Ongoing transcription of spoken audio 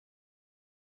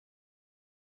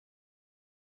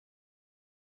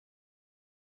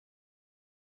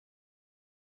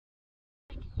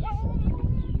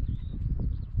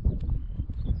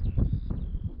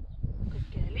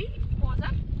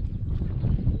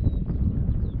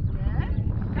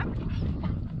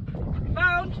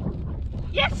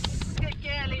Yes, good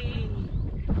girlie.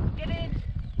 Get in.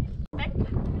 Back.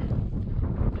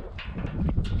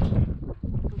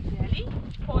 Good girlie.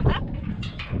 Pause up.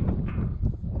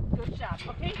 Good job.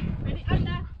 Okay, ready,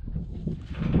 under.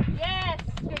 Yes,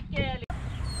 good girlie.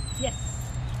 Yes.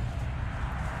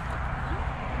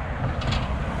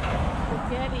 Good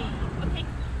girlie. Okay.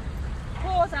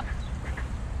 Pause up.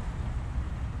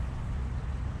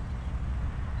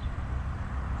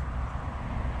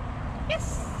 Yes.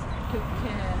 Good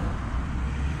girl.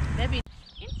 Very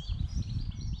in.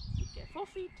 Good girl. 4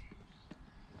 feet.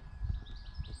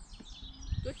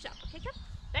 Good job. Okay, come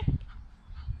back.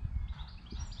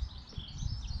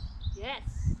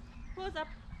 Yes. Pause up.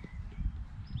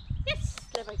 Yes.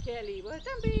 Clever girlie. Well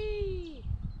done, bee.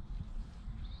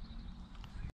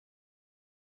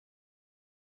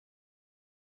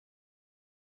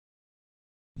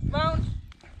 Round.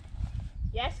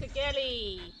 Yes, good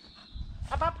girlie.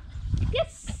 Up.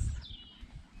 Yes.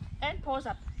 And pause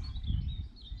up.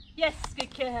 Yes,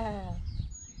 good girl.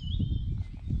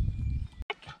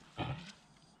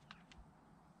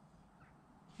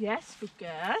 Yes, good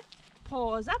girl.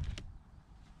 Pause up.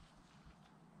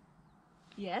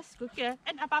 Yes, good girl.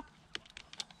 And up.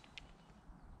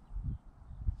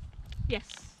 Yes.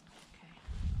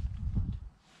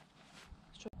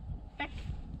 Okay. Back.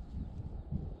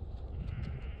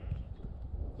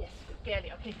 Yes, good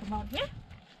girlie. Okay, come on here.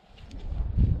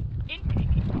 In.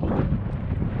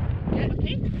 Yeah,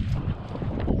 okay.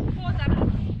 Pause up.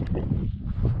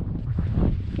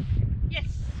 Yes,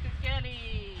 good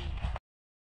girlie.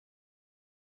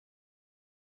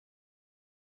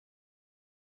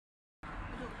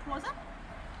 Pause up.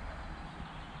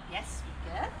 Yes, good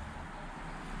girl.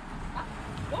 Up.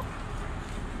 Go.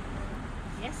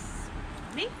 Yes.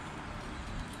 Me.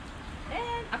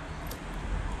 And up.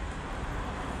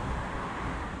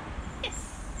 Yes.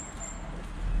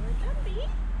 Well done, bee.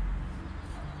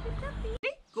 Good job,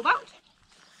 bee. Go out.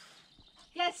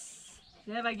 Yes.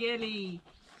 Clever girlie.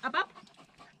 Up.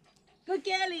 Good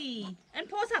girlie. And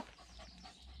pause up.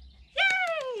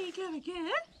 Yay! Clever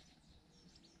girl.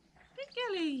 Good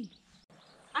girlie.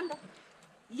 Under.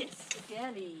 Yes, good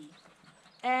girlie.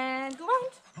 And go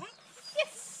out.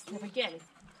 Yes, clever girlie.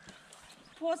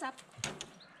 Pause up.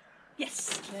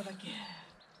 Yes, clever girl.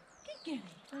 Good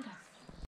girlie. Well done.